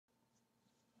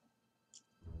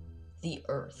The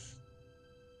Earth,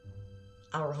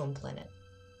 our home planet.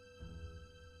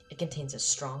 It contains a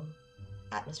strong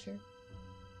atmosphere,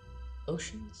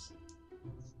 oceans,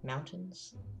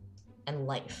 mountains, and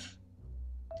life.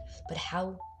 But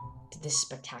how did this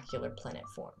spectacular planet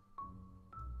form?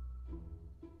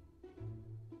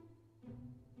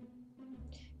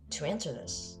 To answer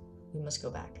this, we must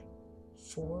go back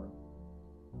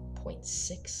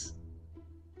 4.6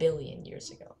 billion years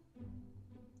ago,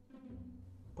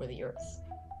 where the Earth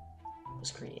was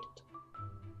created.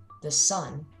 The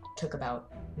Sun took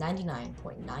about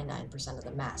 99.99% of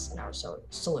the mass in our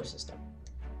solar system.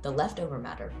 The leftover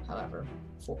matter, however,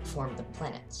 formed the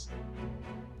planets,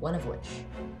 one of which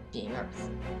being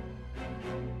Earth.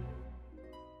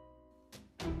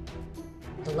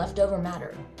 The leftover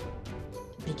matter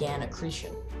began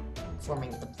accretion,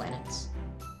 forming the planets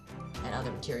and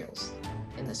other materials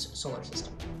in this solar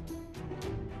system.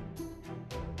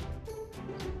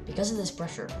 Because of this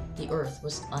pressure, the Earth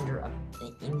was under an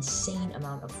insane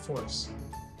amount of force.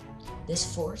 This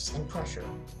force and pressure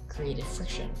created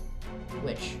friction,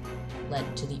 which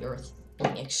led to the Earth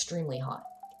being extremely hot.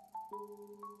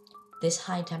 This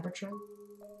high temperature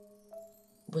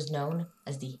was known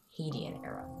as the Hadean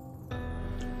era,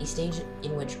 a stage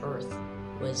in which Earth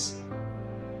was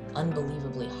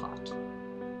unbelievably hot.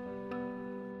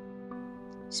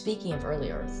 Speaking of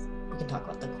early Earth, we can talk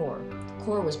about the core. The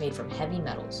core was made from heavy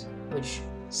metals, which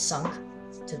sunk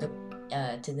to the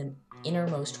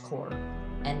innermost core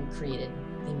and created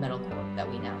the metal core that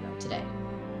we now know today.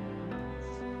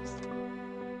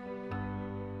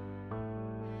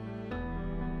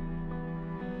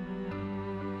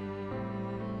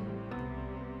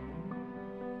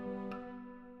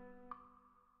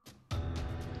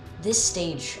 This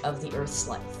stage of the Earth's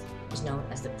life was known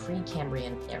as the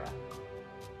Precambrian era.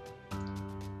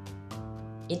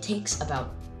 It takes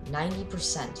about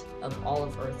 90% of all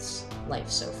of Earth's life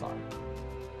so far.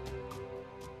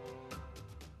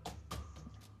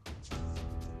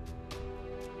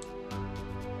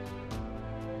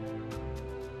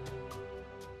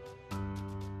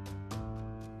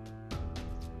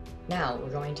 Now we're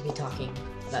going to be talking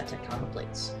about tectonic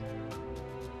plates.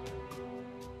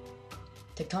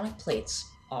 Tectonic plates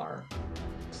are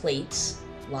plates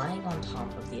lying on top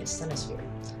of the asthenosphere,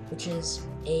 which is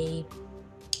a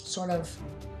sort of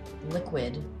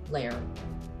liquid layer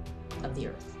of the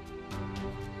Earth.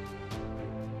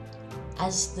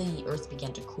 As the Earth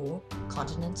began to cool,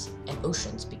 continents and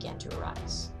oceans began to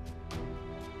arise.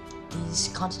 These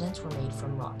continents were made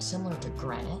from rock similar to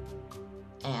granite,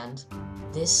 and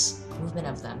this movement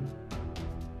of them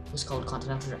was called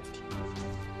continental drift.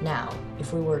 Now,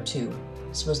 if we were to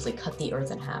supposedly cut the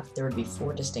Earth in half, there would be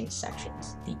 4 distinct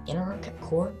sections: the inner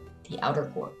core, the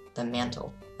outer core, the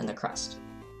mantle, and the crust.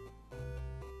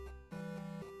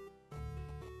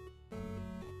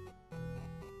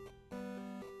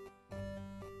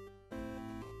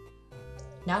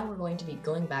 Now we're going to be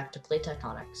going back to plate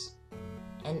tectonics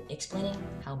and explaining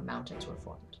how mountains were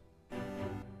formed.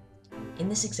 In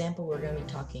this example, we're going to be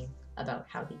talking about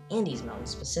how the Andes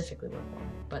Mountains specifically were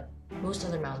formed, but most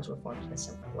other mountains were formed in a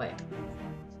similar way.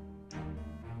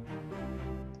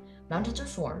 Mountains are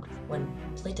formed when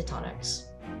plate tectonics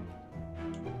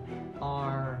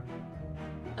are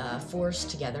forced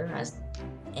together,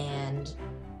 and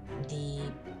the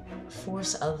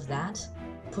force of that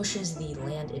pushes the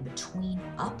land in between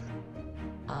up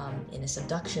in a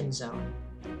subduction zone,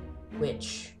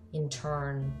 which in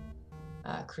turn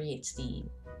creates the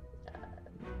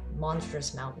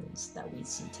monstrous mountains that we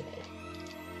see today.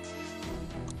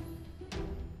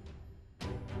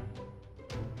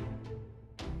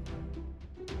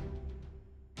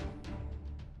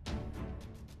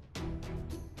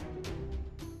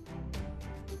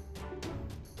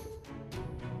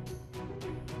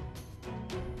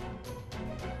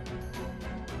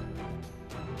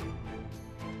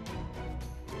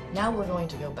 Now we're going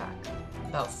to go back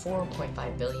about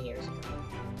 4.5 billion years ago,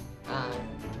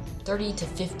 30 to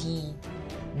 50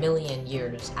 million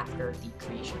years after the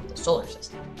creation of the solar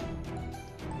system.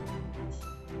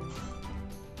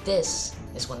 This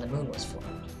is when the moon was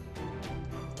formed.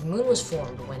 The moon was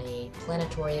formed when a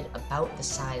planetoid about the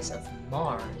size of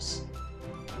Mars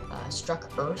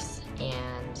struck Earth,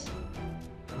 and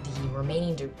the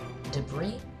remaining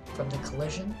debris from the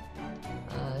collision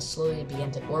slowly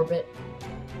began to orbit,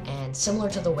 and similar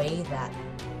to the way that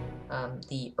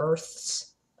the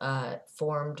Earth's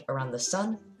formed around the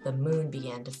sun, the moon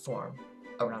began to form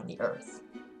around the Earth.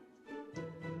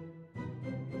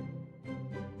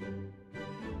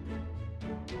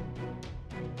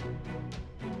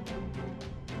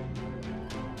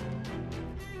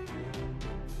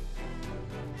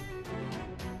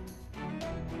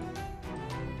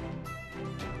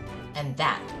 And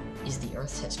that is the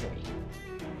Earth's history.